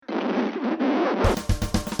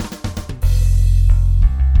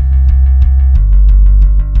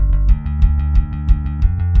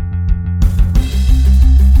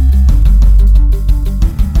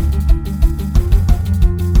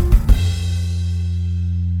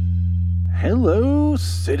Hello,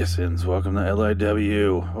 citizens. Welcome to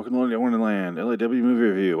LIW. Welcome to Wonderland. LIW movie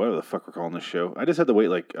review. Whatever the fuck we're calling this show. I just had to wait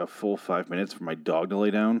like a full 5 minutes for my dog to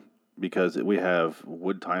lay down because we have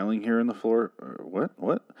wood tiling here in the floor.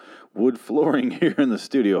 What? Wood flooring here in the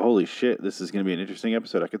studio. Holy shit, this is going to be an interesting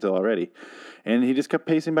episode. I can tell already. And he just kept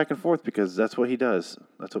pacing back and forth because that's what he does.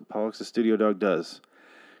 That's what Pollux, the studio dog, does.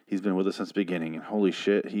 He's been with us since the beginning, and holy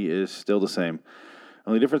shit, he is still the same.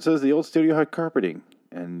 Only difference is the old studio had carpeting.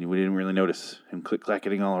 And we didn't really notice him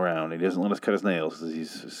click-clacketing all around. He doesn't let us cut his nails because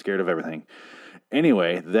he's scared of everything.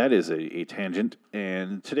 Anyway, that is a tangent.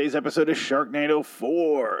 And today's episode is Sharknado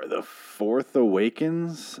 4, The Fourth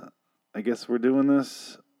Awakens. I guess we're doing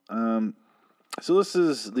this. So this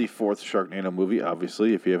is the fourth Sharknado movie,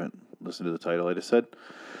 obviously, if you haven't listened to the title I just said.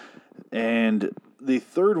 And the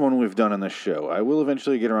third one we've done on this show. I will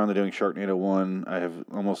eventually get around to doing Sharknado 1. I have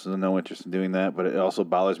almost no interest in doing that, but it also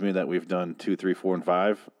bothers me that we've done 2, 3, 4, and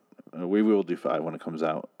 5. We will do 5 when it comes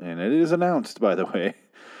out. And it is announced, by the way.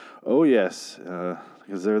 Oh, yes,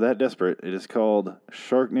 because they're that desperate. It is called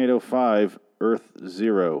Sharknado 5 Earth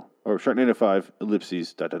Zero. Or Sharknado 5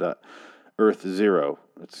 ellipses, ... Earth Zero.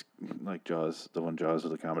 It's like Jaws, the one Jaws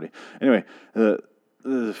of the comedy. Anyway,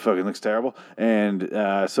 it fucking looks terrible. And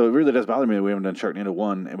so it really does bother me that we haven't done Sharknado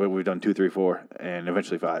 1, but we've done 2, 3, 4, and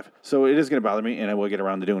eventually 5. So it is going to bother me, and I will get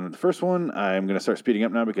around to doing the first one. I'm going to start speeding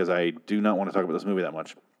up now because I do not want to talk about this movie that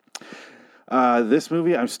much. This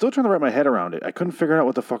movie, I'm still trying to wrap my head around it. I couldn't figure out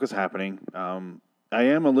what the fuck is happening. I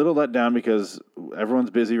am a little let down because everyone's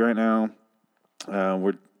busy right now.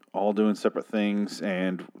 We're all doing separate things,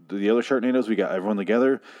 and the other Sharknadoes, we got everyone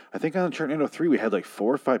together. I think on Sharknado 3, we had like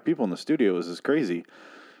 4 or 5 people in the studio. It was just crazy,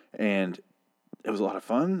 and it was a lot of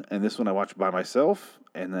fun. And this one I watched by myself,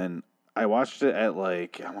 and then I watched it at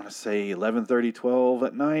like, I want to say 11:30, 12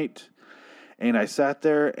 at night, and I sat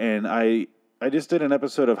there, and I just did an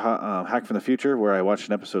episode of Hack from the Future, where I watched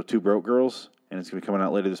an episode of Two Broke Girls, and it's going to be coming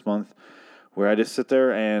out later this month, where I just sit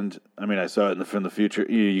there and, I mean, I saw it from the future.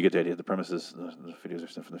 You get the idea. The premises, the videos are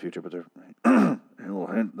stuff from the future, but they're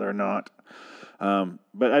not.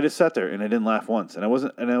 But I just sat there and I didn't laugh once. And I was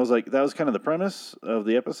like, that was kind of the premise of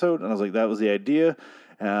the episode. And I was like, that was the idea.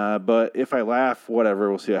 But if I laugh, whatever,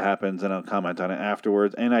 we'll see what happens, and I'll comment on it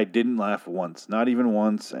afterwards. And I didn't laugh once, not even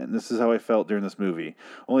once. And this is how I felt during this movie.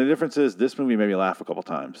 Only the difference is this movie made me laugh a couple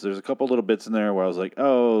times. There's a couple little bits in there where I was like,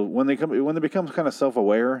 oh, when they become kind of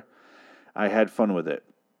self-aware, I had fun with it.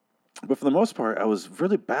 But for the most part, I was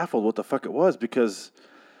really baffled what the fuck it was, because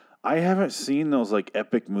I haven't seen those like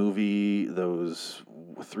epic movie, those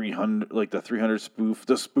 300, like the 300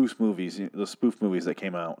 spoof movies that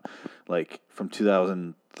came out like from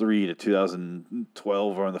 2003 to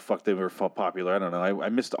 2012, or when the fuck they were popular. I don't know. I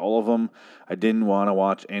missed all of them. I didn't want to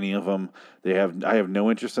watch any of them. I have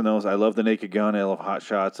no interest in those. I love The Naked Gun. I love Hot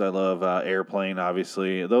Shots. I love Airplane,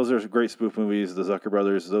 obviously. Those are great spoof movies. The Zucker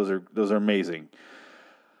Brothers, those are amazing.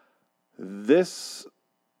 This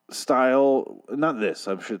style, not this,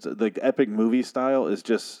 I should say, the epic movie style is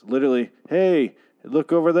just literally, hey,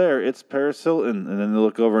 look over there, it's Paris Hilton, and then they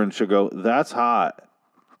look over and she'll go, that's hot,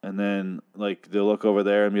 and then like they'll look over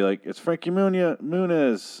there and be like, it's Frankie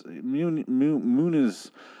Muniz,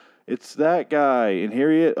 it's that guy, and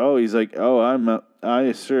here he is. Oh, he's like, oh,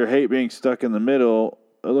 I sure hate being stuck in the middle.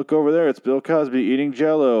 Look over there, it's Bill Cosby eating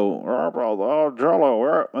Jell-O. Oh,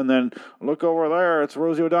 Jell-O. And then look over there, it's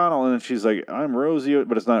Rosie O'Donnell. And then she's like, I'm Rosie,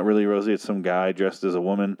 but it's not really Rosie. It's some guy dressed as a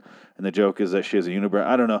woman. And the joke is that she has a unibrow.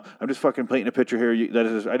 I don't know. I'm just fucking painting a picture here.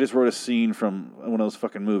 I just wrote a scene from one of those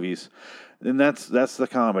fucking movies. And that's the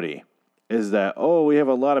comedy. Is that, oh, we have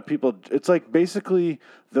a lot of people. It's like basically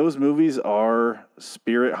those movies are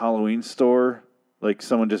Spirit Halloween Store. Like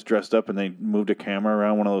someone just dressed up and they moved a camera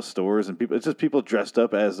around one of those stores, and it's just people dressed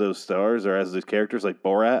up as those stars or as those characters, like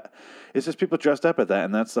Borat. It's just people dressed up at that,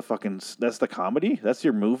 and that's the comedy. That's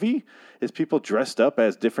your movie. Is people dressed up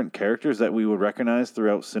as different characters that we would recognize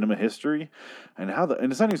throughout cinema history, and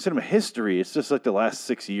it's not even cinema history. It's just like the last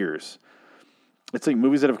 6 years. It's like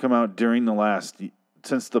movies that have come out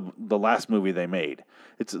since the last movie they made.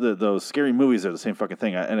 It's those scary movies are the same fucking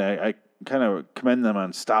thing. I kind of commend them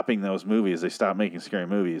on stopping those movies. They stopped making scary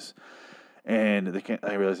movies, and they can't.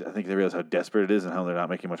 I think they realize how desperate it is and how they're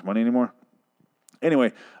not making much money anymore.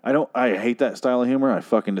 Anyway, I hate that style of humor. I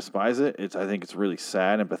fucking despise it. I think it's really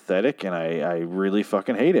sad and pathetic, and I really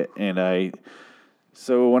fucking hate it.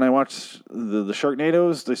 So when I watch the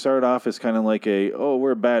Sharknadoes, they started off as kind of like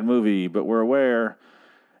we're a bad movie, but we're aware,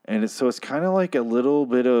 and it's kind of like a little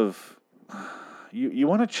bit of. You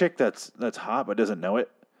want a chick that's hot but doesn't know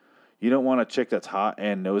it. You don't want a chick that's hot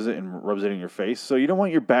and knows it and rubs it in your face. So you don't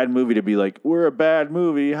want your bad movie to be like, we're a bad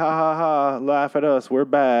movie, ha ha ha, laugh at us, we're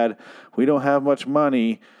bad, we don't have much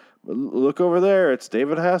money. Look over there, it's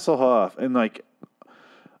David Hasselhoff. And like,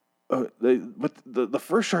 but the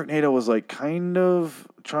first Sharknado was like kind of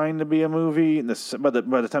trying to be a movie. And by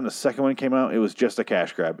the time the second one came out, it was just a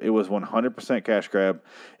cash grab. It was 100% cash grab.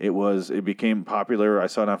 It became popular. I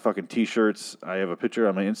saw it on fucking T-shirts. I have a picture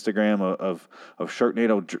on my Instagram of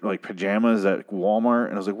Sharknado like pajamas at Walmart,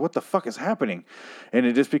 and I was like, what the fuck is happening? And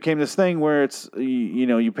it just became this thing where it's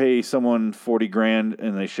you pay someone $40,000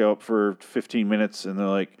 and they show up for 15 minutes and they're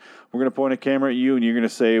like, we're going to point a camera at you and you're going to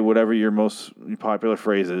say whatever your most popular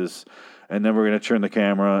phrase is. And then we're going to turn the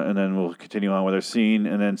camera and then we'll continue on with our scene.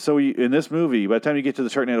 And then, in this movie, by the time you get to the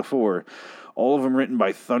Sharknado 4, all of them written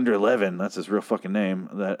by Thunder Levin. That's his real fucking name,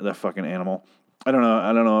 that fucking animal. I don't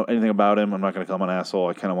know anything about him. I'm not going to call him an asshole.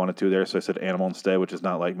 I kind of wanted to there, so I said animal instead, which is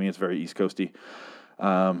not like me. It's very East Coasty.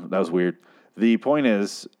 That was weird. The point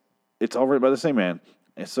is, it's all written by the same man.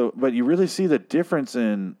 But you really see the difference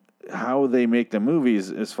in how they make the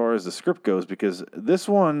movies as far as the script goes, because this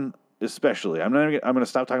one especially, I'm going to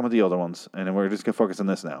stop talking about the other ones, and then we're just going to focus on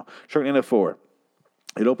this now. Sharknado 4.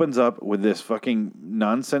 It opens up with this fucking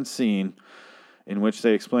nonsense scene in which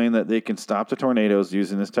they explain that they can stop the tornadoes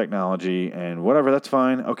using this technology, and whatever, that's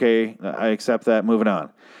fine. Okay, I accept that. Moving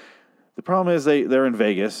on. The problem is they're in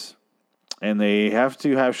Vegas, and they have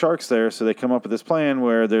to have sharks there, so they come up with this plan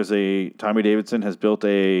where Tommy Davidson has built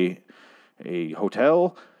a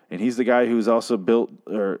hotel, and he's the guy who's also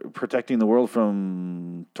protecting the world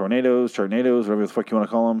from tornadoes, sharknadoes, whatever the fuck you want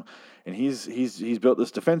to call them. And he's built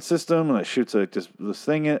this defense system, and it shoots this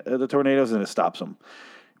thing at the tornadoes, and it stops them.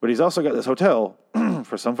 But he's also got this hotel,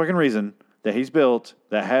 for some fucking reason, that he's built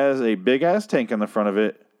that has a big-ass tank on the front of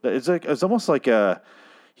it. It's almost like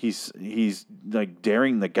he's like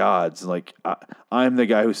daring the gods. Like, I'm the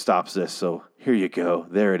guy who stops this, so here you go.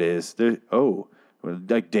 There it is.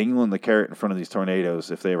 Like dangling the carrot in front of these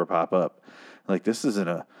tornadoes if they ever pop up. Like, this isn't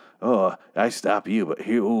I stop you, but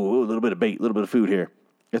here, a little bit of bait, a little bit of food here.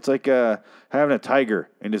 It's like having a tiger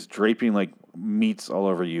and just draping like meats all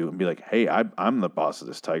over you and be like, hey, I'm the boss of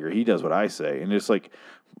this tiger. He does what I say. And just like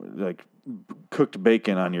cooked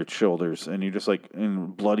bacon on your shoulders, and you're just like in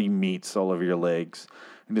bloody meats all over your legs,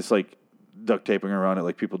 and just like duct taping around it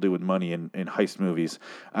like people do with money in heist movies.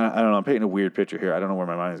 I don't know. I'm painting a weird picture here. I don't know where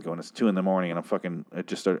my mind is going. It's 2 a.m. and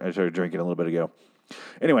I started drinking a little bit ago.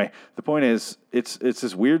 Anyway, the point is, it's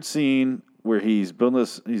this weird scene where he's building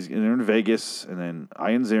this. He's in Vegas, and then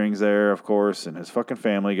Ian Ziering's there, of course, and his fucking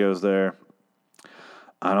family goes there.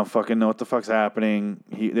 I don't fucking know what the fuck's happening.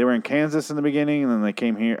 They were in Kansas in the beginning, and then they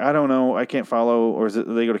came here. I don't know. I can't follow. Or is it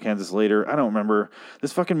they go to Kansas later? I don't remember.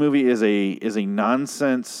 This fucking movie is a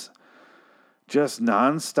nonsense. Just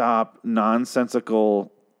nonstop,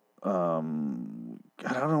 nonsensical.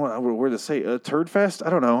 I don't know what word to say. A turd fest. I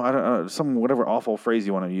don't know. Some whatever awful phrase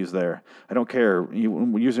you want to use there. I don't care.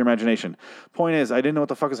 You use your imagination. Point is, I didn't know what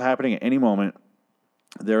the fuck is happening at any moment.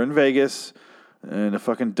 They're in Vegas, and a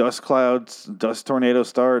fucking dust tornado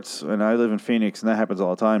starts. And I live in Phoenix, and that happens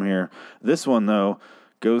all the time here. This one though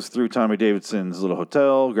goes through Tommy Davidson's little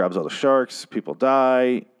hotel, grabs all the sharks. People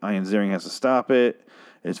die. Ian Ziering has to stop it.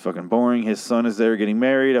 It's fucking boring. His son is there getting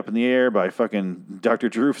married up in the air by fucking Dr.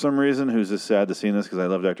 Drew for some reason, who's just sad to see this because I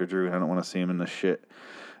love Dr. Drew and I don't want to see him in this shit.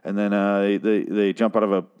 And then they jump out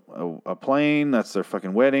of a plane. That's their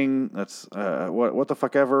fucking wedding. That's what the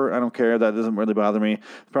fuck ever. I don't care. That doesn't really bother me.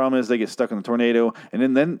 The problem is they get stuck in the tornado.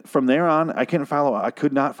 And then from there on, I could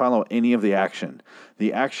not follow any of the action.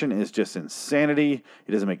 The action is just insanity.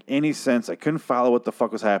 It doesn't make any sense. I couldn't follow what the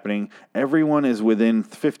fuck was happening. Everyone is within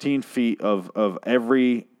 15 feet of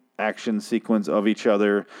every action sequence of each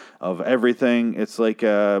other, of everything. It's like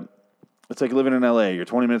living in LA. You're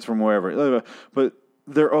 20 minutes from wherever. But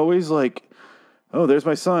they're always like, oh, there's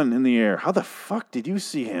my son in the air. How the fuck did you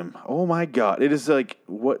see him? Oh my God. It is like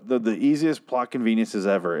what the easiest plot conveniences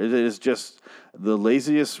ever. It is just the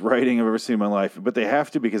laziest writing I've ever seen in my life. But they have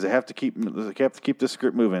to, because they have to keep the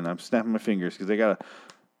script moving. I'm snapping my fingers because they got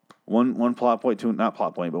one plot point to, not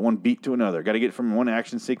plot point, but one beat to another. Got to get from one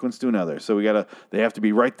action sequence to another. So they have to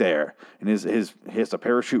be right there. And he has to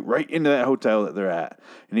parachute right into that hotel that they're at.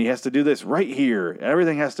 And he has to do this right here.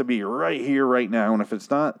 Everything has to be right here, right now. And if it's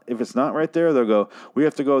not right there, they'll go, we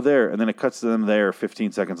have to go there. And then it cuts to them there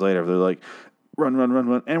 15 seconds later. They're like, run.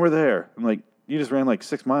 And we're there. I'm like, you just ran like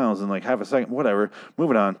 6 miles in like half a second. Whatever.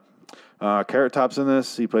 Moving on. Carrot Top's in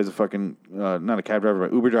this. He plays a fucking, not a cab driver,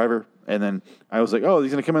 but Uber driver. And then I was like, oh,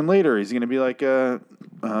 he's going to come in later. He's going to be like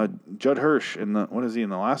Judd Hirsch in what is he, in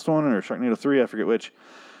the last one or Sharknado 3? I forget which.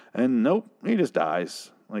 And nope, he just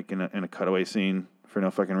dies. like in a cutaway scene for no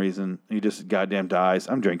fucking reason. He just goddamn dies.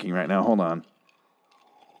 I'm drinking right now. Hold on.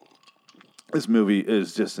 This movie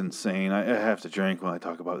is just insane. I have to drink when I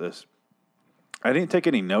talk about this. I didn't take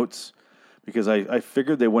any notes because I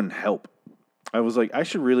figured they wouldn't help. I was like, I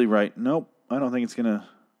should really write. Nope, I don't think it's gonna.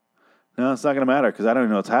 No, it's not gonna matter because I don't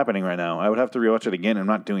even know what's happening right now. I would have to rewatch it again. I'm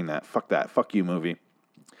not doing that. Fuck that. Fuck you, movie.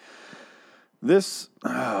 This,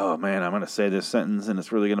 oh man, I'm going to say this sentence and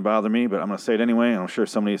it's really going to bother me, but I'm going to say it anyway. I'm sure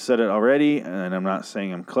somebody said it already, and I'm not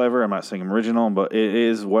saying I'm clever. I'm not saying I'm original, but it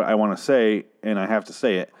is what I want to say, and I have to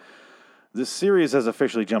say it. This series has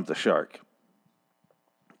officially jumped the shark.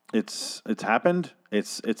 It's happened.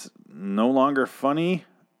 It's no longer funny.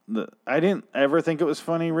 I didn't ever think it was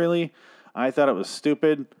funny, really. I thought it was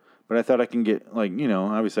stupid. But I thought I can get,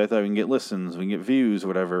 obviously I thought we can get listens, we can get views,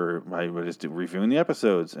 whatever, by just reviewing the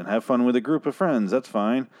episodes and have fun with a group of friends. That's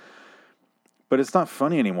fine. But it's not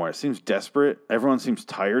funny anymore. It seems desperate. Everyone seems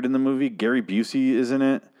tired in the movie. Gary Busey is in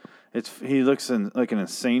it. He looks like an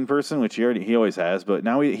insane person, which he always has. But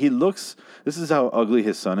now he looks, this is how ugly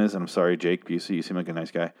his son is. And I'm sorry, Jake Busey, you seem like a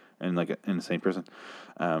nice guy and like an insane person.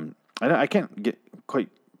 I can't get quite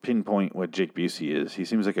pinpoint what Jake Busey is. He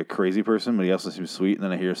seems like a crazy person, but he also seems sweet. And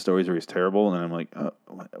then I hear stories where he's terrible, and then I'm like,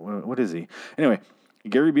 what is he? Anyway,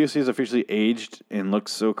 Gary Busey is officially aged and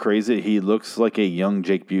looks so crazy. He looks like a young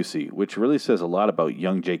Jake Busey, which really says a lot about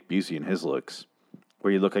young Jake Busey and his looks.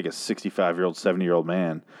 Where he looked like a 65-year-old, 70-year-old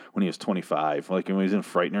man when he was 25. Like when he was in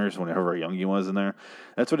Frighteners, whenever young he was in there.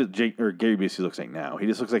 That's what Gary Busey looks like now. He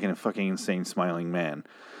just looks like a fucking insane, smiling man.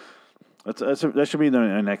 That should be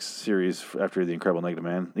the next series after The Incredible Negative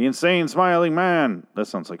Man. The Insane Smiling Man. That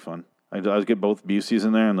sounds like fun. I'll get both Buseys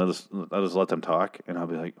in there, and I'll just let them talk, and I'll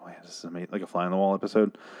be like, oh, yeah, this is amazing. Like a fly on the wall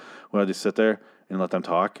episode, where I just sit there and let them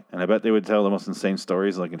talk, and I bet they would tell the most insane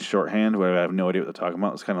stories, like in shorthand, where I have no idea what they're talking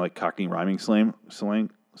about. It's kind of like Cockney rhyming slang?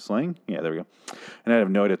 Yeah, there we go. And I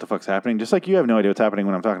have no idea what the fuck's happening, just like you have no idea what's happening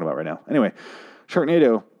when I'm talking about right now. Anyway,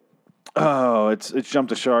 Sharknado. Oh, it's jumped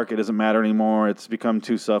the shark. It doesn't matter anymore. It's become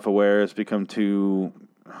too self-aware. It's become too...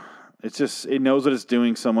 it knows what it's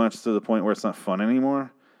doing so much to the point where it's not fun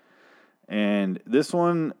anymore. And this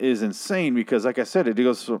one is insane because, like I said,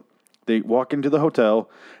 they walk into the hotel,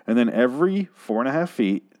 and then every 4.5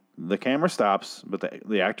 feet, the camera stops, but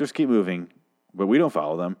the actors keep moving, but we don't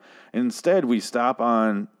follow them. Instead, we stop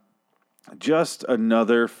on just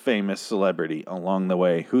another famous celebrity along the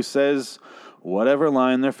way who says whatever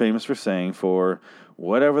line they're famous for saying for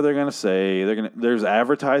whatever they're going to say. There's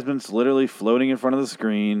advertisements literally floating in front of the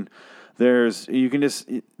screen. They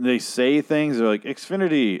say things. They're like,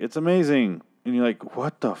 Xfinity, it's amazing. And you're like,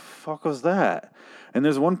 what the fuck was that? And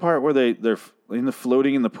there's one part where they're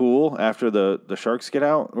floating in the pool after the sharks get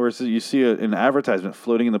out, where you see an advertisement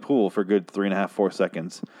floating in the pool for a good 3.5, 4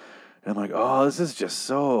 seconds. And I'm like, oh, this is just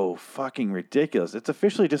so fucking ridiculous. It's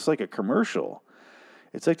officially just like a commercial.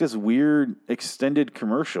 It's like this weird extended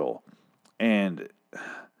commercial. And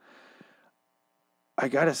I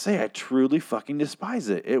gotta say, I truly fucking despise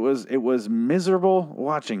it. It was miserable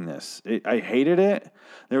watching this. I hated it.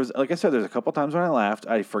 Like I said, there's a couple times when I laughed.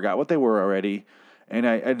 I forgot what they were already. And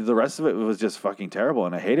the rest of it was just fucking terrible,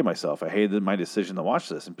 and I hated myself. I hated my decision to watch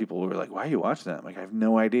this, and people were like, why are you watching that? I'm like, I have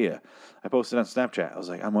no idea. I posted on Snapchat. I was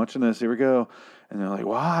like, I'm watching this. Here we go. And they're like,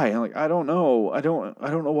 why? I'm like, I don't know. I don't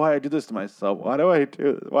know why I do this to myself. Why do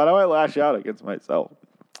I lash out against myself?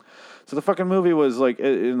 So the fucking movie was like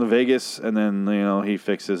in the Vegas, and then, he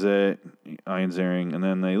fixes it, Ian Ziering, and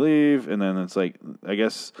then they leave, and then it's like, I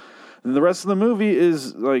guess, and the rest of the movie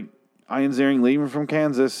is like, Ian Ziering leaving from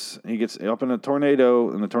Kansas. He gets up in a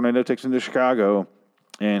tornado, and the tornado takes him to Chicago.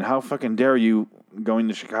 And how fucking dare you going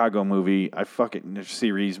to Chicago movie?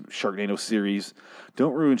 Sharknado series.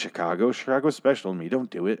 Don't ruin Chicago. Chicago's special to me. Don't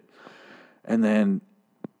do it. And then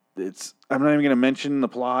I'm not even going to mention the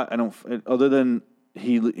plot. Other than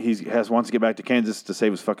he wants to get back to Kansas to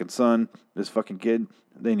save his fucking son, this fucking kid.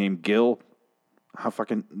 They named Gil.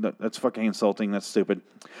 That's fucking insulting. That's stupid.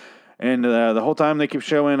 And the whole time they keep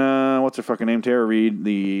showing, what's her fucking name, Tara Reid,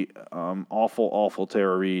 the awful, awful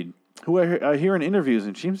Tara Reid, who I hear in interviews,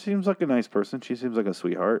 and she seems like a nice person. She seems like a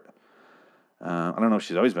sweetheart. I don't know if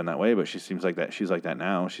she's always been that way, but she seems like that. She's like that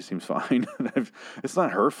now. She seems fine. It's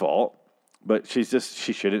not her fault, but she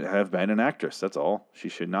shouldn't have been an actress. That's all. She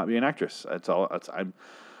should not be an actress. That's all. I'm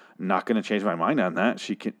not going to change my mind on that.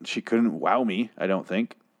 She couldn't wow me, I don't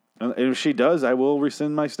think. And if she does, I will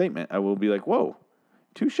rescind my statement. I will be like, whoa.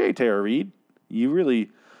 Touche, Tara Reid. I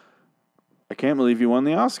can't believe you won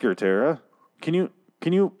the Oscar, Tara. Can you,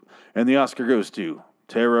 and the Oscar goes to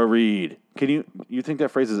Tara Reid. You think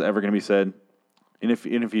that phrase is ever going to be said? And if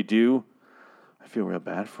you do, I feel real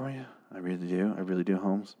bad for you. I really do,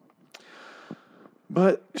 Holmes.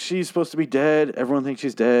 But she's supposed to be dead. Everyone thinks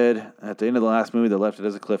she's dead. At the end of the last movie, they left it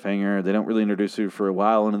as a cliffhanger. They don't really introduce her for a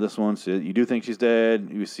while into this one, so you do think she's dead.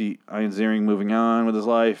 You see Ian Ziering moving on with his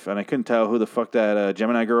life, and I couldn't tell who the fuck that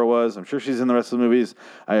Gemini girl was. I'm sure she's in the rest of the movies.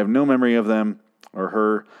 I have no memory of them or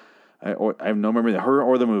her. I have no memory of her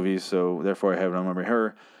or the movies, so therefore I have no memory of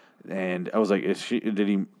her. And I was like, did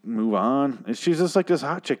he move on? And she's just like this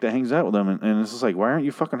hot chick that hangs out with him. And it's just like, why aren't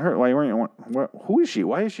you fucking her? Why aren't you? Who is she?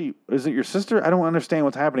 Why is she? Is it your sister? I don't understand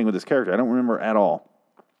what's happening with this character. I don't remember at all.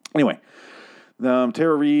 Anyway,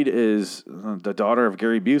 Tara Reid is the daughter of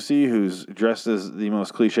Gary Busey, who's dressed as the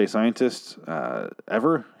most cliche scientist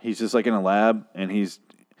ever. He's just like in a lab, and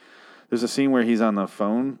there's a scene where he's on the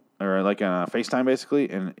phone, or like on FaceTime basically,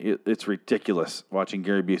 and it's ridiculous watching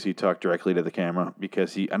Gary Busey talk directly to the camera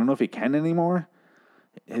because I don't know if he can anymore.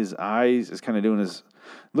 His eyes is kind of doing his...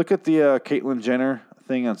 Look at the Caitlyn Jenner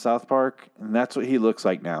thing on South Park, and that's what he looks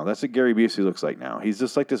like now. That's what Gary Busey looks like now. He's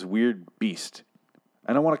just like this weird beast.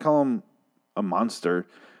 I don't want to call him a monster.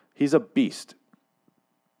 He's a beast.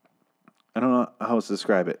 I don't know how else to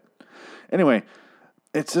describe it. Anyway,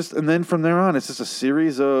 it's just... And then from there on, it's just a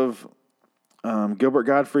series of... Gilbert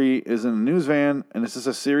Gottfried is in a news van, and it's just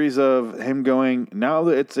a series of him going, now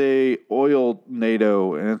that it's a oil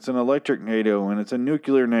NATO, and it's an electric NATO, and it's a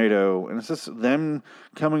nuclear NATO, and it's just them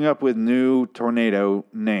coming up with new tornado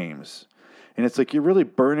names. And it's like you're really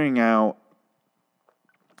burning out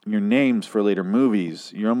your names for later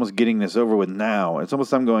movies. You're almost getting this over with now. It's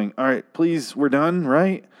almost I'm going, all right, please, we're done,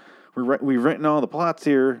 right? We've written all the plots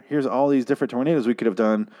here. Here's all these different tornadoes we could have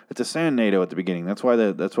done. It's a sand NATO at the beginning. That's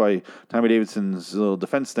why Tommy Davidson's little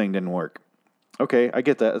defense thing didn't work. Okay, I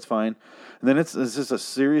get that. That's fine. And then it's just a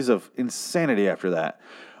series of insanity after that.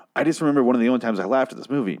 I just remember one of the only times I laughed at this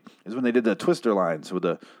movie is when they did the Twister lines with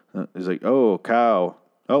he's like, oh, cow.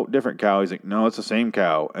 Oh, different cow. He's like, no, it's the same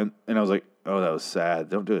cow. And I was like, oh, that was sad.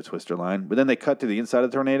 Don't do a Twister line. But then they cut to the inside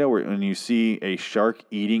of the tornado when you see a shark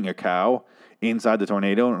eating a cow inside the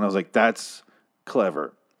tornado, and I was like, that's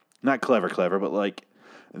clever. Not clever, but like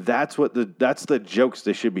that's the jokes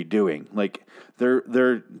they should be doing. Like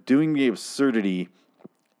they're doing the absurdity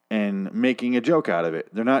and making a joke out of it.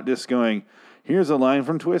 They're not just going, here's a line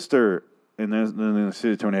from Twister, and then they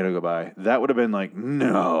see the tornado go by. That would have been like,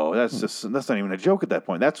 no, that's not even a joke at that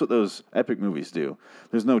point. That's what those epic movies do.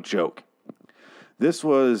 There's no joke. This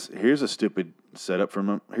was, here's a stupid setup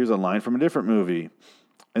here's a line from a different movie.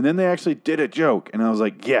 And then they actually did a joke, and I was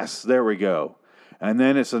like, yes, there we go. And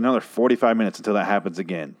then it's another 45 minutes until that happens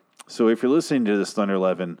again. So if you're listening to this Thunder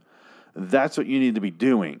 11, that's what you need to be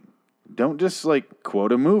doing. Don't just, like,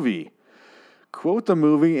 quote a movie. Quote the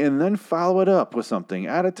movie and then follow it up with something.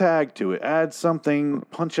 Add a tag to it. Add something.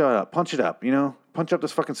 Punch it up, Punch up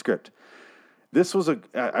this fucking script. This was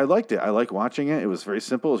I liked it. I like watching it. It was very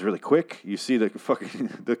simple. It was really quick. You see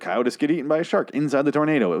the cow just get eaten by a shark inside the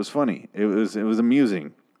tornado. It was funny. It was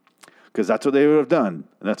amusing. Because that's what they would have done.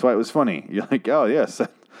 And that's why it was funny. You're like, oh, yes.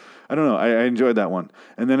 I don't know. I enjoyed that one.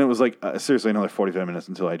 And then it was like, seriously, another 45 minutes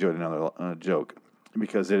until I enjoyed another joke.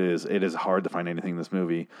 Because it is hard to find anything in this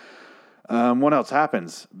movie. What else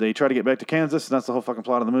happens? They try to get back to Kansas, and that's the whole fucking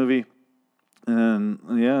plot of the movie. And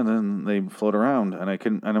then they float around. And I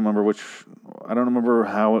don't remember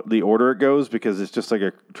how the order it goes, because it's just like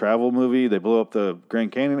a travel movie. They blow up the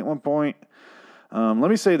Grand Canyon at one point.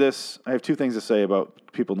 Let me say this. I have two things to say about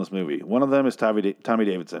people in this movie. One of them is Tommy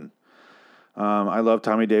Davidson. I love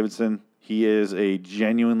Tommy Davidson. He is a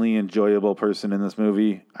genuinely enjoyable person in this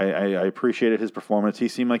movie. I appreciated his performance. He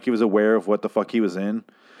seemed like he was aware of what the fuck he was in.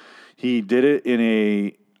 He did it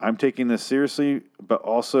in I'm taking this seriously, but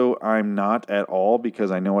also I'm not at all because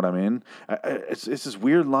I know what I'm in. It's this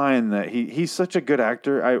weird line that he's such a good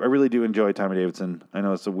actor. I really do enjoy Tommy Davidson. I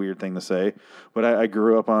know it's a weird thing to say, but I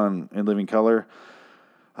grew up In Living Color.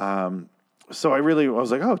 So I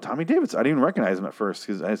was like, oh, Tommy Davidson. I didn't even recognize him at first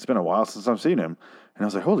because it's been a while since I've seen him. And I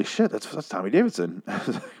was like, holy shit, that's Tommy Davidson. I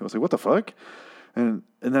was like, what the fuck? And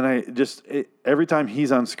then every time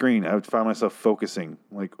he's on screen, I would find myself focusing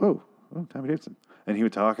like, oh, Tommy Davidson. And he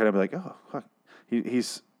would talk, and I'd be like, oh, fuck.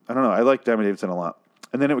 He's, I don't know, I like Tommy Davidson a lot.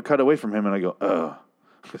 And then it would cut away from him, and I go, oh.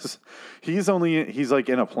 Because he's like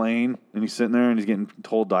in a plane, and he's sitting there, and he's getting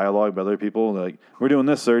told dialogue by other people. They're like, we're doing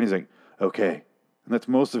this, sir. And he's like, okay. And that's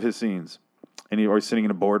most of his scenes. Or he's sitting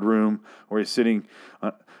in a boardroom, or he's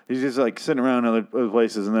just like sitting around other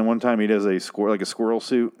places. And then one time he does a squirrel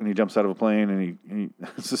suit, and he jumps out of a plane, and he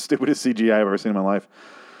it's the stupidest CGI I've ever seen in my life,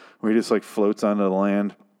 where he just like floats onto the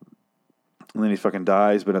land. And then he fucking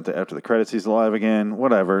dies, but after the credits, he's alive again.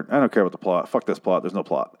 Whatever. I don't care about the plot. Fuck this plot. There's no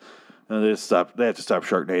plot. They have to stop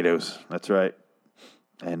Sharknadoes. That's right.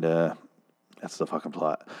 And that's the fucking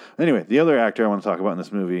plot. Anyway, the other actor I want to talk about in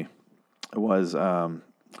this movie was,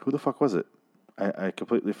 who the fuck was it? I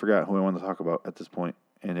completely forgot who I wanted to talk about at this point,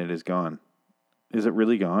 and it is gone. Is it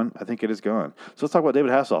really gone? I think it is gone. So let's talk about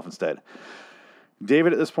David Hasselhoff instead.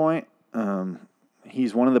 David, at this point,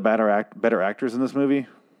 he's one of the better actors in this movie.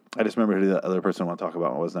 I just remember who the other person I want to talk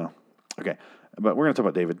about was now. Okay, but we're going to talk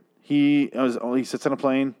about David. He sits on a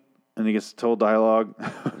plane, and he gets told dialogue.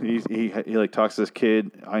 he like talks to this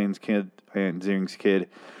kid, Ian Zierin's kid,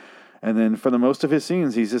 and then for the most of his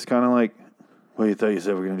scenes, he's just kind of like, "Well, you thought you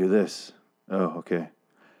said we're going to do this? Oh, okay."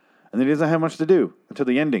 And then he doesn't have much to do until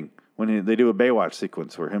the ending when they do a Baywatch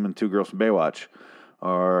sequence where him and two girls from Baywatch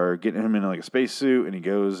are getting him in like a spacesuit, and he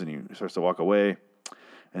goes and he starts to walk away,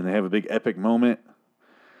 and they have a big epic moment.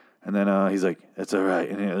 And then he's like, "It's all right,"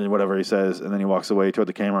 and whatever he says, and then he walks away toward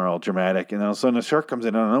the camera, all dramatic. And then all of a sudden, a shark comes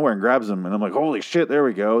in out of nowhere and grabs him, and I'm like, "Holy shit! There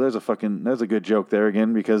we go. There's a good joke there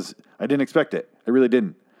again because I didn't expect it. I really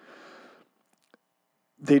didn't."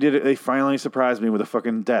 They did it. They finally surprised me with a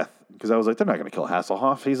fucking death because I was like, "They're not going to kill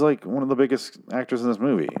Hasselhoff. He's like one of the biggest actors in this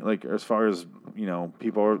movie. Like as far as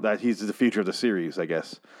people are that he's the future of the series, I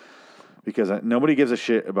guess." Because nobody gives a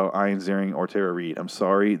shit about Ian Ziering or Tara Reid. I'm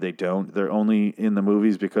sorry, they don't. They're only in the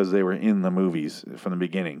movies because they were in the movies from the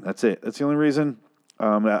beginning. That's it. That's the only reason.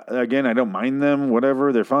 Again, I don't mind them.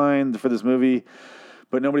 Whatever, they're fine for this movie.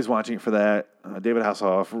 But nobody's watching it for that. David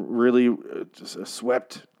Hasselhoff really just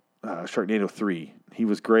swept Sharknado 3. He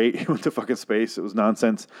was great. He went to fucking space. It was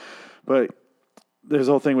nonsense. But there's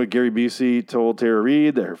the whole thing with Gary Busey told Tara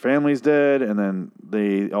Reid that her family's dead, and then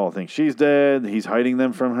they all think she's dead. He's hiding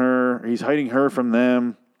them from her. He's hiding her from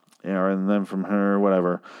them, and them from her,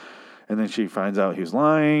 whatever. And then she finds out he's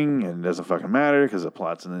lying, and it doesn't fucking matter because the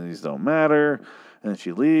plots and these don't matter. And then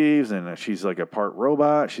she leaves, and she's like a part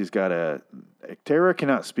robot. Tara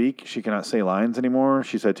cannot speak. She cannot say lines anymore.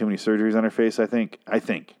 She's had too many surgeries on her face, I think.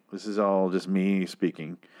 This is all just me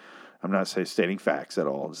speaking. I'm not stating facts at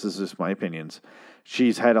all. This is just my opinions.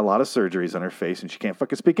 She's had a lot of surgeries on her face, and she can't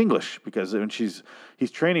fucking speak English because when he's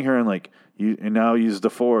training her and now use the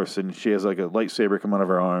Force, and she has like a lightsaber come out of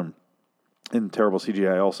her arm, and terrible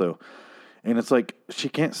CGI also. And it's like she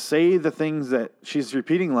can't say the things that she's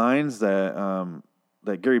repeating lines that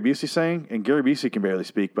Gary Busey's saying, and Gary Busey can barely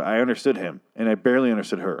speak, but I understood him, and I barely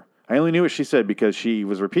understood her. I only knew what she said because she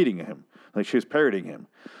was repeating him, like she was parroting him.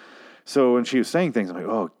 So when she was saying things, I'm like,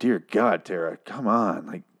 "Oh, dear God, Tara, come on.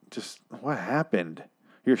 Like, just what happened?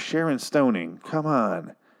 You're Sharon Stoning. Come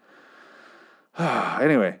on."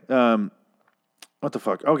 Anyway, what the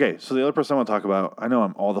fuck? Okay, so the other person I want to talk about, I know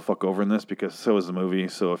I'm all the fuck over in this because so is the movie.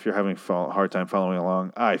 So if you're having a hard time following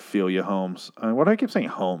along, I feel you, Holmes. Why do I keep saying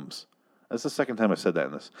Holmes? That's the second time I said that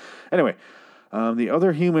in this. Anyway, the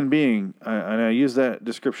other human being, and I use that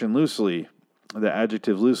description loosely, the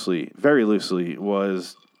adjective loosely, very loosely,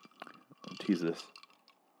 was... tease this.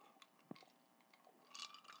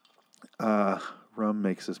 Rum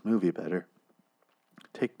makes this movie better.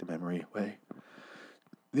 Take the memory away.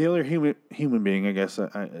 The other human being, I guess,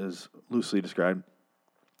 is loosely described,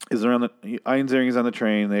 is Ian Ziering is on the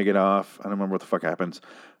train. They get off. I don't remember what the fuck happens.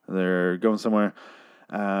 They're going somewhere.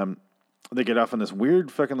 They get off in this weird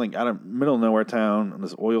fucking out of middle of nowhere town in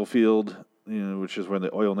this oil field, which is where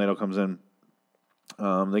the oil NATO comes in.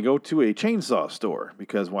 They go to a chainsaw store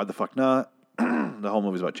because why the fuck not? The whole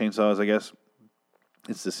movie's about chainsaws, I guess.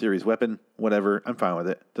 It's the series weapon, whatever. I'm fine with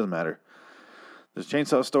it. Doesn't matter. There's a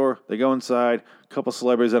chainsaw store. They go inside. A couple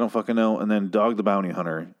celebrities I don't fucking know, and then Dog the Bounty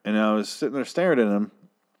Hunter. And I was sitting there staring at him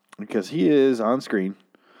because he is on screen.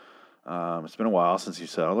 It's been a while since he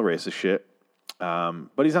said all the racist shit,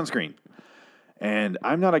 but he's on screen. And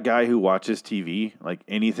I'm not a guy who watches TV, like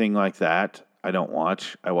anything like that. I don't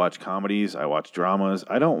watch. I watch comedies. I watch dramas.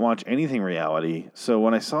 I don't watch anything reality. So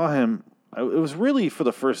when I saw him, it was really for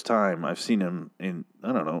the first time I've seen him in,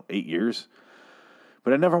 8 years.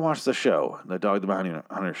 But I never watched the show, the Dog the Bounty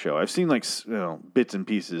Hunter show. I've seen bits and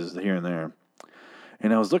pieces here and there.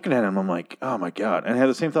 And I was looking at him, I'm like, oh my God. And I had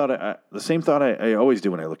the same thought I always do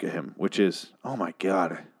when I look at him, which is, oh my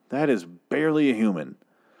God, that is barely a human.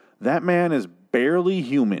 That man is barely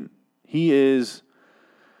human. He's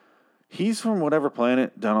from whatever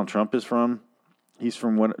planet Donald Trump is from. He's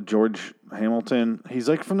from George Hamilton. He's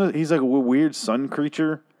like a weird sun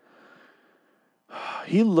creature.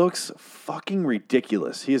 He looks fucking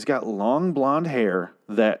ridiculous. He has got long blonde hair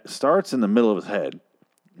that starts in the middle of his head.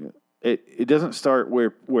 It doesn't start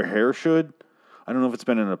where hair should. I don't know if it's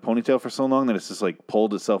been in a ponytail for so long that it's just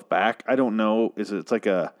pulled itself back. I don't know. It's like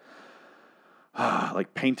a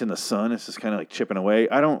like paint in the sun. It's just kind of chipping away.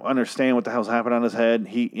 I don't understand what the hell's happened on his head.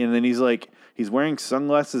 He's wearing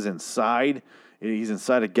sunglasses inside He's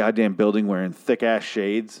inside a goddamn building wearing thick ass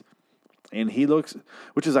shades, and he looks,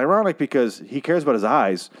 which is ironic because he cares about his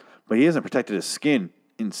eyes, but he hasn't protected his skin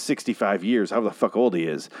in 65 years, however the fuck old he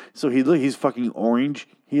is. So he's fucking orange.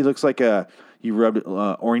 He looks like you rubbed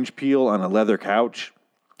orange peel on a leather couch.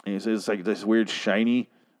 And it's like this weird shiny.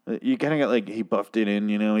 You kind of got like, he buffed it in,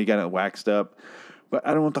 he got it waxed up. But I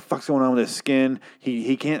don't know what the fuck's going on with his skin.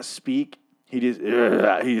 He can't speak. He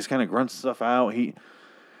just kind of grunts stuff out. And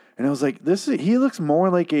I was like, he looks more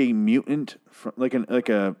like a mutant, like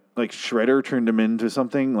Shredder turned him into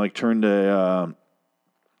something, like Shredder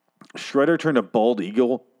turned a bald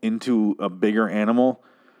eagle into a bigger animal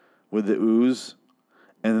with the ooze.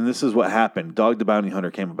 And then this is what happened. Dog the Bounty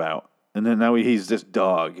Hunter came about. And then now he's this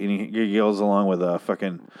dog. And he yells along with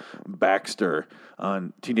fucking Baxter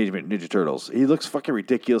on Teenage Mutant Ninja Turtles. He looks fucking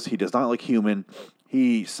ridiculous. He does not look human.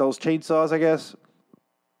 He sells chainsaws, I guess.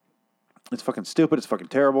 It's fucking stupid. It's fucking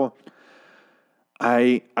terrible.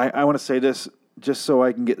 I want to say this just so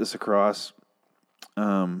I can get this across.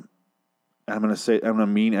 I'm going to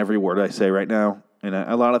mean every word I say right now. And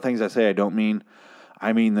a lot of things I say I don't mean.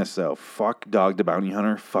 I mean this, though. Fuck Dog the Bounty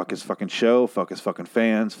Hunter. Fuck his fucking show. Fuck his fucking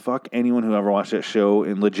fans. Fuck anyone who ever watched that show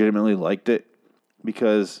and legitimately liked it.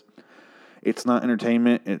 Because it's not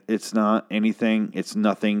entertainment. It's not anything. It's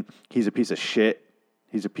nothing. He's a piece of shit.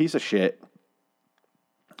 He's a piece of shit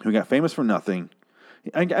who got famous for nothing.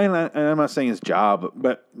 And I'm not saying his job,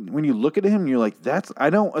 but when you look at him, you're like, I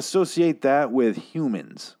don't associate that with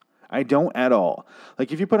humans. I don't at all.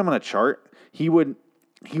 Like, if you put him on a chart, he would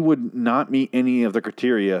not meet any of the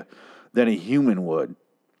criteria that a human would.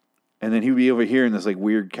 And then he would be over here in this like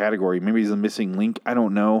weird category. Maybe he's a missing link. I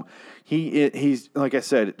don't know. He's like I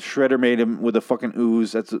said, Shredder made him with a fucking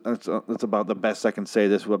ooze. That's about the best I can say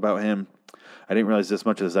this about him. I didn't realize this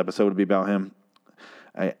much of this episode would be about him.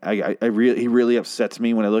 He really upsets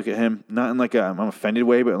me when I look at him. Not in like I'm offended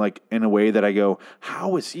way, but like in a way that I go,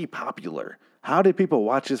 how is he popular? How did people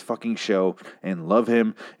watch his fucking show and love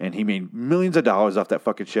him? And he made millions of dollars off that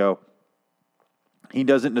fucking show. He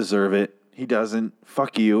doesn't deserve it. He doesn't.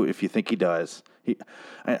 Fuck you if you think he does.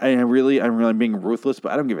 I'm really being ruthless,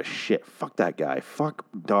 but I don't give a shit. Fuck that guy. Fuck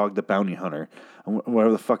Dog the Bounty Hunter.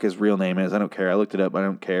 Whatever the fuck his real name is. I don't care. I looked it up. I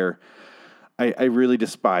don't care. I really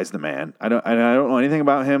despise the man. I don't know anything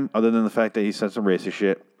about him other than the fact that he said some racist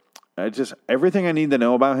shit. Everything I need to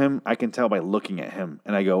know about him, I can tell by looking at him.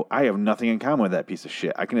 And I go, I have nothing in common with that piece of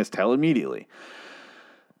shit. I can just tell immediately.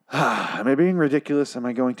 Am I being ridiculous? Am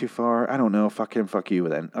I going too far? I don't know. Fuck him. Fuck you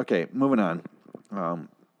then. Okay, moving on. Oh,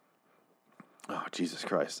 Jesus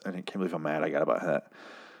Christ. I can't believe how mad I got about that.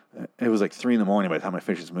 It was like 3 a.m. by the time I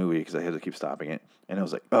finished this movie because I had to keep stopping it. And I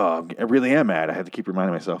was like, oh, I really am mad. I had to keep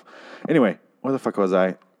reminding myself. Anyway, where the fuck was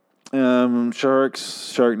I? Sharks,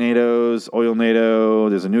 Sharknadoes, Oilnado.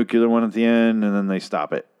 There's a nuclear one at the end, and then they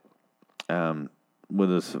stop it. I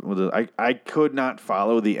could not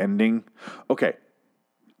follow the ending. Okay,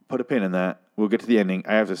 put a pin in that. We'll get to the ending.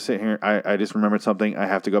 I have to sit here. I just remembered something I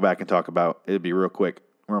have to go back and talk about. It'll be real quick.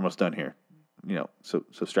 We're almost done here. So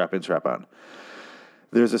strap in, strap on.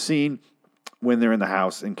 There's a scene when they're in the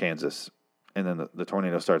house in Kansas. And then the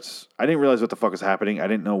tornado starts. I didn't realize what the fuck was happening. I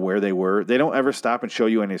didn't know where they were. They don't ever stop and show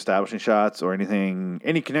you any establishing shots or anything.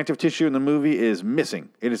 Any connective tissue in the movie is missing.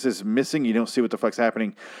 It is just missing. You don't see what the fuck's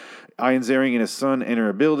happening. Ian Ziering and his son enter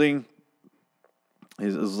a building.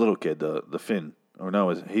 His little kid, the Finn. Or no,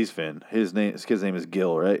 he's Finn. His kid's name is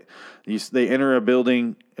Gil, right? They enter a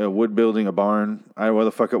building, a wood building, a barn. I don't know where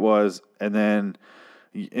the fuck it was. And then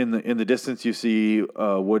in the distance, you see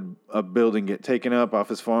a building get taken up off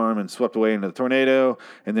his farm and swept away into the tornado,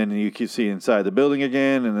 and then you can see inside the building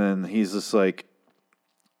again, and then he's just like,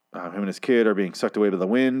 him and his kid are being sucked away by the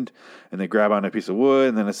wind, and they grab on a piece of wood,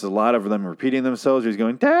 and then it's a lot of them repeating themselves. He's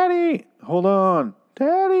going, "Daddy, hold on.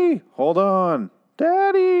 Daddy, hold on.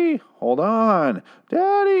 Daddy, hold on.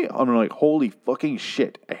 Daddy." I'm like, holy fucking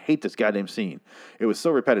shit. I hate this goddamn scene. It was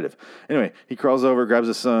so repetitive. Anyway, he crawls over, grabs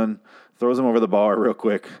his son, throws him over the bar real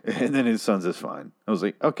quick, and then his son's just fine. I was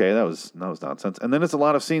like, okay, that was nonsense. And then it's a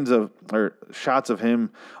lot of shots of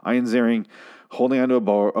him, Ian Ziering, holding onto a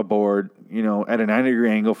board, at a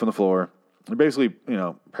 90-degree angle from the floor, basically,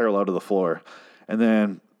 parallel to the floor, and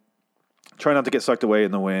then try not to get sucked away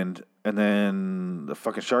in the wind. And then the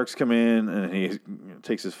fucking sharks come in, and he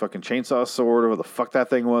takes his fucking chainsaw sword, or what the fuck that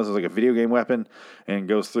thing was. It was like a video game weapon, and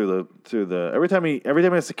goes through the. Every time he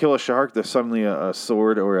has to kill a shark, there's suddenly a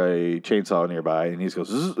sword or a chainsaw nearby, and he just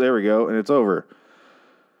goes, there we go, and it's over.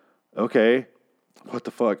 Okay, what the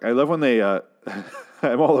fuck? I love when they. I'm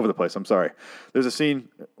all over the place. I'm sorry. There's a scene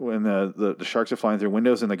when the sharks are flying through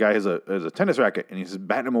windows, and the guy has a tennis racket, and he's just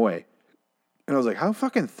batting them away. And I was like, how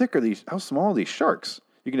fucking thick are these? How small are these sharks?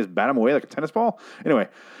 You can just bat them away like a tennis ball? Anyway,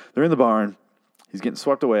 they're in the barn. He's getting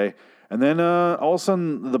swept away. And then all of a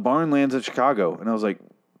sudden, the barn lands in Chicago. And I was like,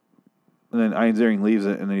 and then Ian Ziering leaves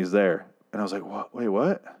it, and then he's there. And I was like, what? Wait,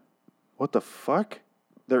 what? What the fuck?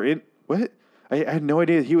 They're in, what? I had no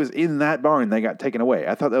idea he was in that barn that got taken away.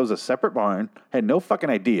 I thought that was a separate barn. I had no fucking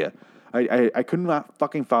idea. I could not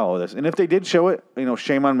fucking follow this. And if they did show it,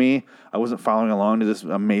 shame on me. I wasn't following along to this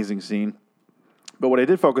amazing scene. But what I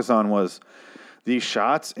did focus on was these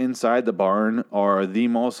shots inside the barn are the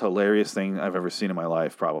most hilarious thing I've ever seen in my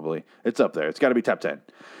life, probably. It's up there. It's got to be top 10.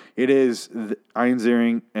 It is Ian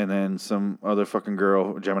Ziering and then some other fucking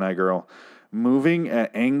girl, Gemini girl, moving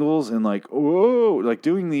at angles and like, whoa, like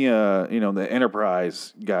doing the, the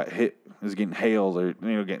Enterprise is getting hailed or,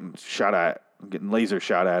 getting shot at. Getting laser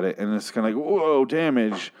shot at it, and it's kind of like, whoa,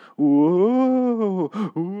 damage, whoa,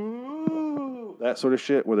 whoa, that sort of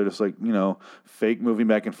shit, where they're just like, fake moving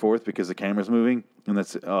back and forth because the camera's moving, and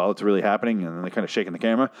that's all that's really happening, and then they're kind of shaking the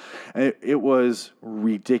camera. And it was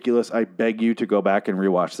ridiculous. I beg you to go back and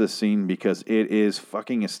rewatch this scene because it is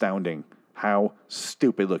fucking astounding how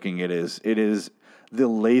stupid looking it is. It is the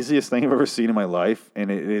laziest thing I've ever seen in my life,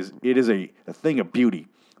 and it is a thing of beauty.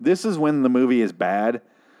 This is when the movie is bad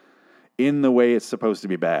in the way it's supposed to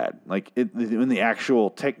be bad, like in the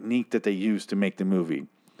actual technique that they use to make the movie.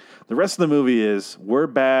 The rest of the movie is we're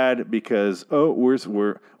bad because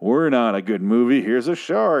we're not a good movie. Here's a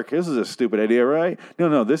shark. This is a stupid idea, right?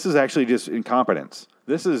 No. This is actually just incompetence.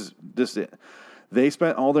 This is just it. They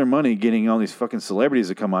spent all their money getting all these fucking celebrities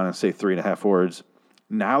to come on and say 3.5 words.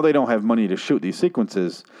 Now they don't have money to shoot these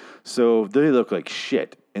sequences, so they look like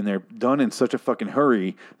shit. And they're done in such a fucking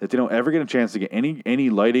hurry that they don't ever get a chance to get any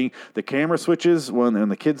lighting. The camera switches when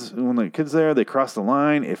the kids there, they cross the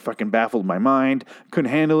line. It fucking baffled my mind. Couldn't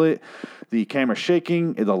handle it. The camera's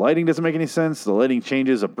shaking. The lighting doesn't make any sense. The lighting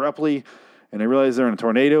changes abruptly, and I realize they're in a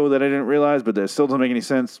tornado that I didn't realize, but that still doesn't make any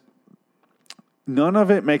sense. None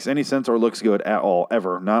of it makes any sense or looks good at all,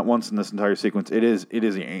 ever. Not once in this entire sequence.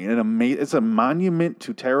 It's a monument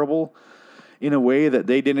to terrible. In a way that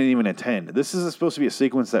they didn't even intend. This is supposed to be a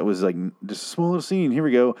sequence that was like just a small little scene. Here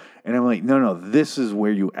we go. And I'm like, no, this is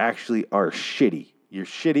where you actually are shitty. You're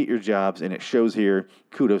shitty at your jobs, and it shows here.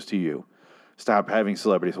 Kudos to you. Stop having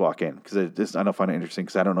celebrities walk in, because I don't find it interesting,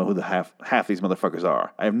 because I don't know who the half these motherfuckers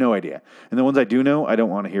are. I have no idea. And the ones I do know, I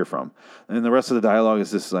don't want to hear from. And then the rest of the dialogue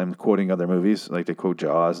is this, I'm quoting other movies. Like they quote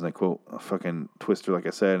Jaws, and they quote fucking Twister, like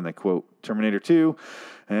I said, and they quote Terminator 2.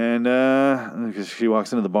 And because she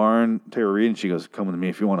walks into the barn, Tara Reid, and she goes, "Come with me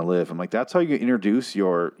if you want to live." I'm like, that's how you introduce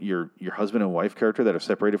your husband and wife character that are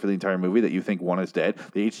separated for the entire movie, that you think one is dead.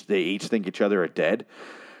 They each think each other are dead,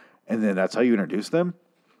 and then that's how you introduce them.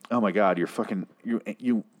 Oh my God, you're fucking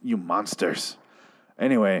you monsters.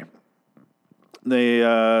 Anyway, they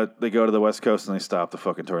go to the West Coast and they stop the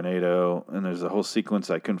fucking tornado, and there's a whole sequence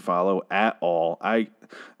I couldn't follow at all.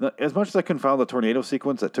 As much as I couldn't follow the tornado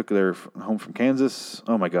sequence that took their home from Kansas.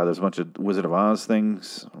 Oh my God, there's a bunch of Wizard of Oz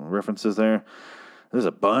references there. There's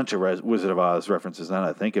a bunch of Wizard of Oz references now that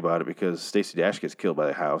I think about it, because Stacey Dash gets killed by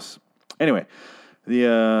the house. Anyway,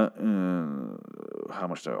 how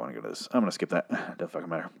much do I want to go to this? I'm gonna skip that. Doesn't fucking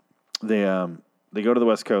matter. They go to the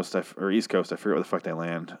West Coast or East Coast. I forget where the fuck they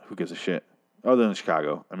land. Who gives a shit? Other than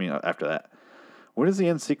Chicago. I mean, after that. Where does the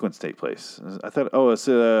end sequence take place? I thought, it's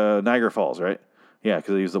Niagara Falls, right? Yeah,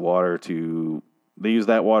 because they use that water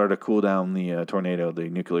to cool down the tornado, the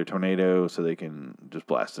nuclear tornado, so they can just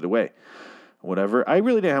blast it away. Whatever. I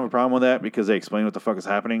really didn't have a problem with that, because they explain what the fuck is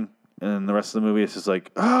happening. And the rest of the movie is just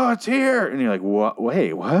like, oh, it's here. And you're like, what?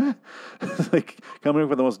 Wait, what? Like, coming up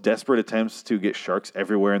with the most desperate attempts to get sharks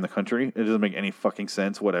everywhere in the country. It doesn't make any fucking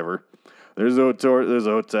sense. Whatever. There's a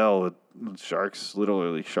hotel with sharks,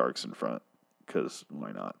 literally sharks in front. Because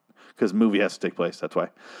why not? Because the movie has to take place. That's why.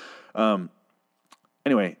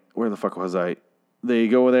 Anyway, where the fuck was I? They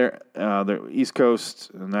go there. They're East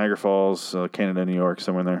Coast, Niagara Falls, Canada, New York,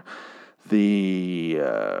 somewhere in there. They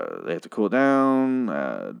have to cool it down.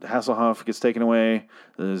 Hasselhoff gets taken away.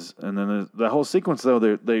 And then the whole sequence, though,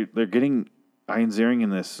 they're getting Ian Ziering in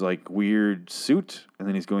this like weird suit, and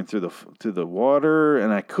then he's going through the water,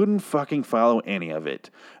 and I couldn't fucking follow any of it.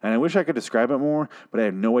 And I wish I could describe it more, but I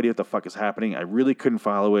have no idea what the fuck is happening. I really couldn't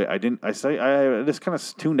follow it. I just kind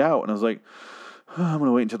of tuned out, and I was like, I'm going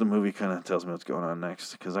to wait until the movie kind of tells me what's going on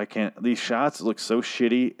next, because I can't. These shots look so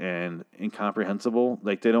shitty and incomprehensible.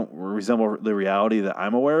 Like, they don't resemble the reality that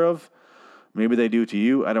I'm aware of. Maybe they do to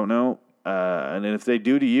you. I don't know. And if they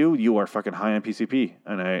do to you, you are fucking high on PCP,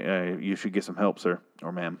 and you should get some help, sir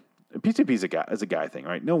or ma'am. PCP is a guy thing,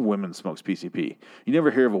 right? No woman smokes PCP. You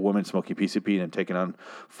never hear of a woman smoking PCP and then taking on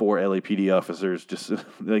 4 LAPD officers. Just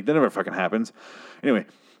like that never fucking happens. Anyway,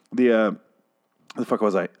 the fuck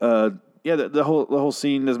was I? Yeah, the whole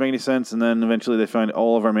scene doesn't make any sense, and then eventually they find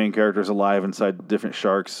all of our main characters alive inside different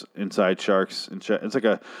sharks, It's like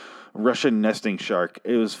a Russian nesting shark.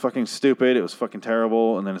 It was fucking stupid. It was fucking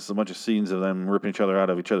terrible. And then it's a bunch of scenes of them ripping each other out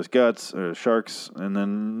of each other's guts, or sharks, and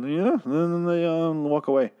then they walk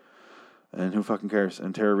away. And who fucking cares?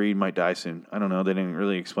 And Tara Reid might die soon. I don't know. They didn't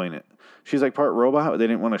really explain it. She's like part robot. They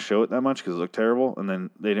didn't want to show it that much because it looked terrible. And then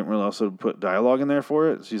they didn't really also put dialogue in there for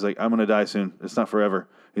it. She's like, I'm going to die soon. It's not forever.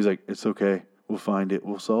 He's like, it's okay. We'll find it.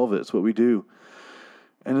 We'll solve it. It's what we do.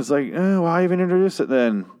 And it's like, why even introduce it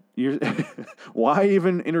then? Why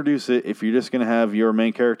even introduce it if you're just going to have your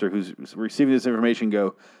main character who's receiving this information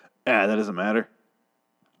go, that doesn't matter?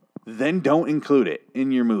 Then don't include it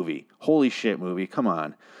in your movie. Holy shit, movie. Come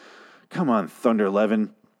on, Thunder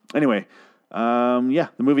 11. Anyway,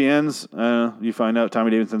 the movie ends. You find out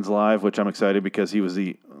Tommy Davidson's alive, which I'm excited because he was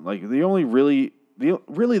the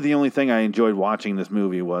only thing I enjoyed watching this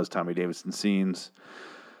movie was Tommy Davidson scenes.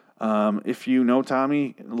 If you know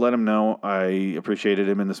Tommy, let him know I appreciated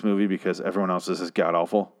him in this movie because everyone else is god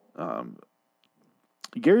awful.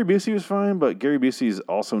 Gary Busey was fine, but Gary Busey's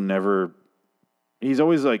also he's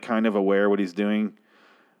always like kind of aware what he's doing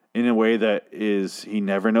in a way that he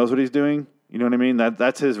never knows what he's doing. You know what I mean?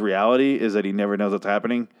 That's his reality, is that he never knows what's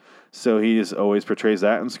happening. So he just always portrays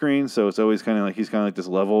that on screen. So it's always kind of like, he's kind of like this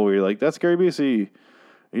level where you're like, that's Gary Busey.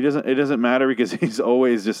 It doesn't matter because he's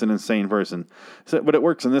always just an insane person. So, but it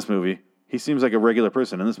works in this movie. He seems like a regular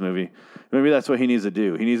person in this movie. Maybe that's what he needs to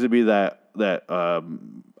do. He needs to be that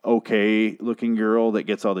okay looking girl that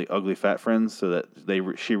gets all the ugly fat friends so that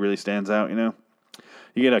she really stands out, you know?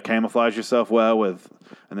 You get to camouflage yourself well and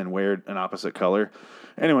then wear an opposite color.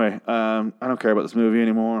 Anyway, I don't care about this movie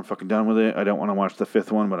anymore. I'm fucking done with it. I don't want to watch the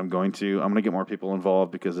 5th one, but I'm going to. I'm going to get more people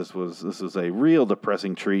involved because this was a real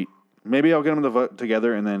depressing treat. Maybe I'll get them to vote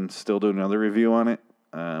together and then still do another review on it.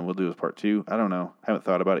 We'll do a part 2. I don't know. Haven't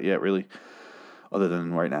thought about it yet, really, other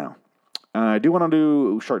than right now. I do want to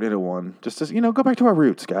do Sharknado 1, just to, go back to our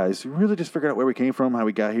roots, guys. Really just figure out where we came from, how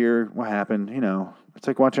we got here, what happened. It's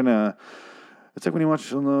like watching It's like when you watch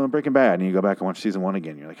Breaking Bad and you go back and watch season 1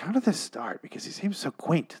 again. You're like, how did this start? Because he seems so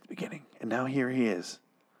quaint at the beginning. And now here he is.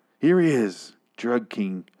 Drug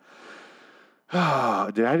king.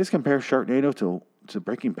 Did I just compare Sharknado to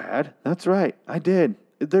Breaking Bad? That's right. I did.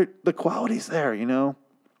 The quality's there,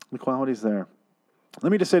 The quality's there.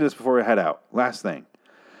 Let me just say this before we head out. Last thing.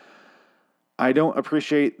 I don't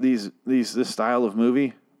appreciate this style of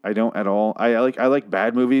movie. I don't at all. I like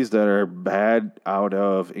bad movies that are bad out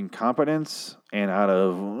of incompetence and out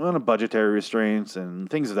of budgetary restraints and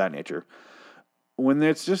things of that nature. When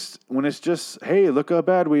it's just, hey, look how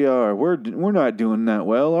bad we are. We're not doing that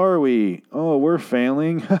well, are we? Oh, we're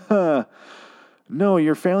failing. No,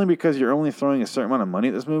 you're failing because you're only throwing a certain amount of money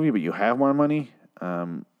at this movie, but you have more money,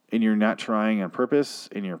 and you're not trying on purpose,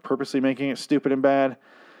 and you're purposely making it stupid and bad.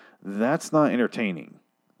 That's not entertaining.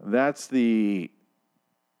 That's the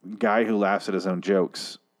guy who laughs at his own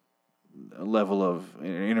jokes level of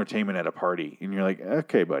entertainment at a party. And you're like,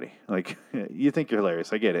 okay, buddy. Like, you think you're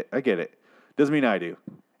hilarious. I get it. Doesn't mean I do.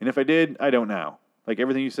 And if I did, I don't now. Like,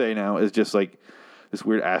 everything you say now is just like this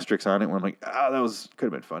weird asterisk on it where I'm like, that could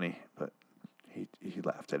have been funny. But he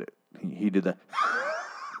laughed at it. He did the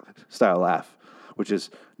style laugh, which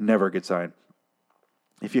is never a good sign.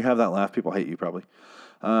 If you have that laugh, people hate you probably.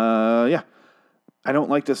 Yeah. I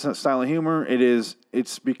don't like this style of humor.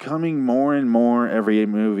 It's becoming more and more every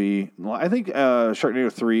movie. I think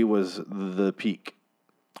Sharknado 3 was the peak.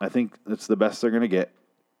 I think it's the best they're going to get.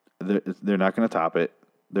 They're not going to top it.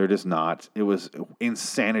 They're just not. It was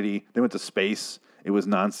insanity. They went to space. It was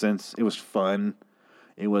nonsense. It was fun.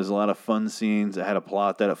 It was a lot of fun scenes. It had a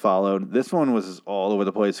plot that it followed. This one was all over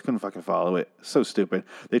the place. Couldn't fucking follow it. So stupid.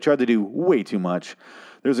 They tried to do way too much.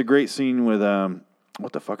 There's a great scene with...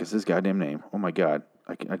 what the fuck is his goddamn name? Oh, my God.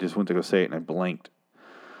 I just went to go say it, and I blanked.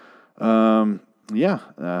 Oh,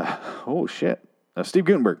 shit. Steve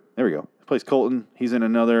Guttenberg. There we go. He plays Colton. He's in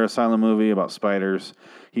another Asylum movie about spiders.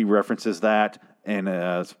 He references that, and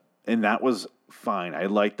that was fine. I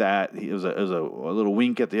like that. It was a little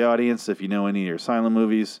wink at the audience if you know any of your Asylum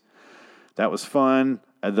movies. That was fun.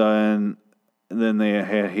 And then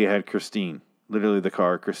he had Christine. Literally the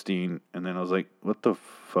car, Christine, and then I was like, "What the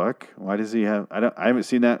fuck? Why does he have?" I haven't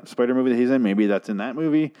seen that Spider movie that he's in. Maybe that's in that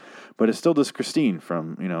movie, but it's still just Christine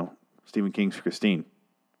from Stephen King's Christine.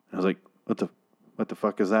 And I was like, "What the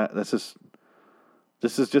fuck is that?" This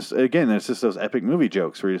is just again, it's just those epic movie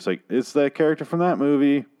jokes where you're just like, "It's that character from that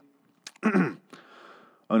movie."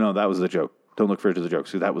 Oh, no, that was the joke. Don't look forward to the joke.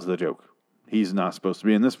 See, that was the joke. He's not supposed to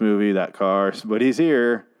be in this movie, that car, but he's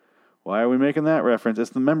here. Why are we making that reference? It's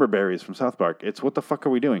the member berries from South Park. It's what the fuck are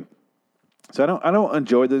we doing? So I don't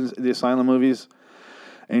enjoy the Asylum movies.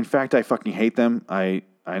 In fact, I fucking hate them. I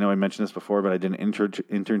know I mentioned this before, but I did an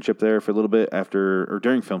internship there for a little bit after or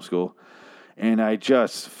during film school. And I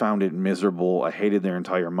just found it miserable. I hated their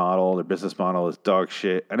entire model. Their business model is dog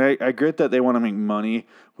shit. And I get that they want to make money,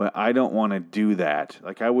 but I don't want to do that.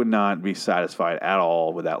 Like, I would not be satisfied at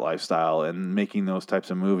all with that lifestyle and making those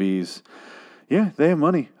types of movies. Yeah, they have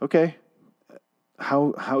money. Okay.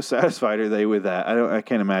 How satisfied are they with that? I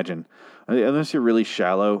can't imagine. Unless you're really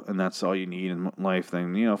shallow and that's all you need in life,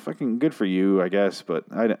 then, fucking good for you, I guess. But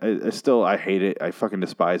I hate it. I fucking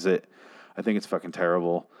despise it. I think it's fucking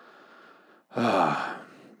terrible.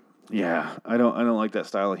 Yeah, I don't like that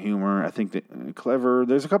style of humor. I think that clever.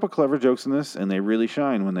 There's a couple clever jokes in this, and they really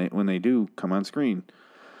shine when they do come on screen.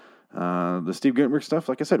 The Steve Guttenberg stuff,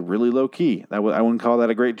 like I said, really low key. I wouldn't call that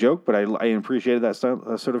a great joke, but I appreciated that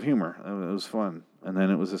style, sort of humor. It was fun, and then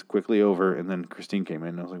it was just quickly over. And then Christine came in,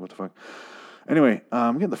 and I was like, "What the fuck?" Anyway,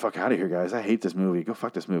 I'm getting the fuck out of here, guys. I hate this movie. Go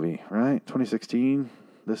fuck this movie, right? 2016,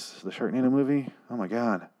 the Sharknado movie. Oh my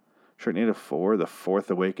god. Sharknado 4, The Fourth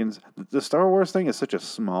Awakens. The Star Wars thing is such a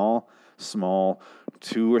small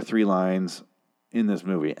 2 or 3 lines in this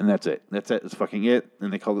movie, and that's it. That's it. It's fucking it.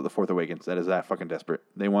 And they called it The Fourth Awakens. That is that fucking desperate.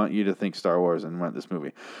 They want you to think Star Wars and want this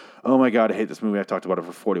movie. Oh my god, I hate this movie. I talked about it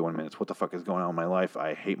for 41 minutes. What the fuck is going on in my life?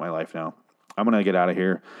 I hate my life now. I'm going to get out of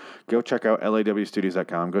here. Go check out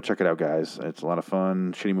lawstudios.com. Go check it out, guys. It's a lot of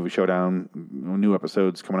fun. Shitty Movie Showdown. New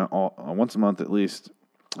episodes coming out once a month at least.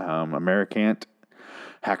 Americant.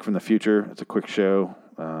 Hack from the Future. It's a quick show.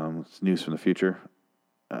 It's news from the future.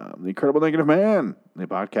 The Incredible Negative Man. The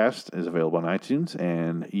podcast is available on iTunes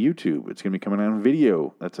and YouTube. It's going to be coming out on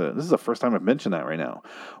video. This is the first time I've mentioned that right now.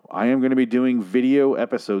 I am going to be doing video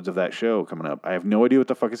episodes of that show coming up. I have no idea what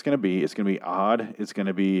the fuck it's going to be. It's going to be odd. It's going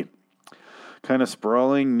to be kind of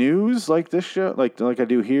sprawling news like this show, like I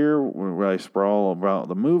do here, where I sprawl about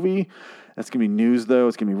the movie. That's going to be news, though.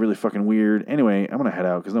 It's going to be really fucking weird. Anyway, I'm going to head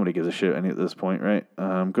out because nobody gives a shit at this point, right?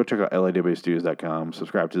 Go check out lawstudios.com.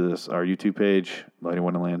 Subscribe to our YouTube page, Lighting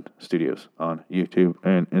Wonderland Studios, on YouTube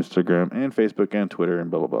and Instagram and Facebook and Twitter and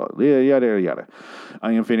blah, blah, blah. Yada, yada.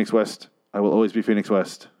 I am Phoenix West. I will always be Phoenix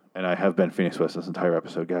West. And I have been Phoenix West this entire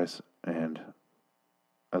episode, guys. And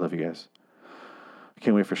I love you guys. I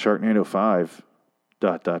can't wait for Sharknado 5, ...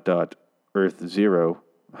 Earth Zero.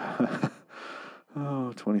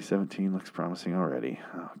 Oh, 2017 looks promising already.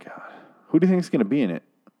 Oh, God. Who do you think is going to be in it?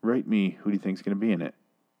 Write me who do you think is going to be in it.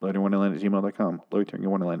 LoiteringWonderland@gmail.com.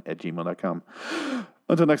 LoiteringWonderland@gmail.com.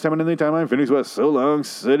 Until next time and any time, I'm Phoenix West. So long,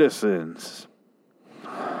 citizens.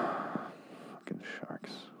 Fucking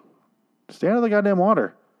sharks. Stay out of the goddamn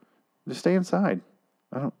water. Just stay inside.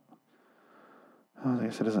 I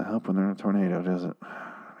guess it doesn't help when they're in a tornado, does it? Oh,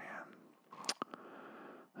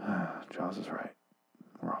 man. Jaws is right.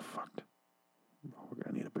 We're all fucked.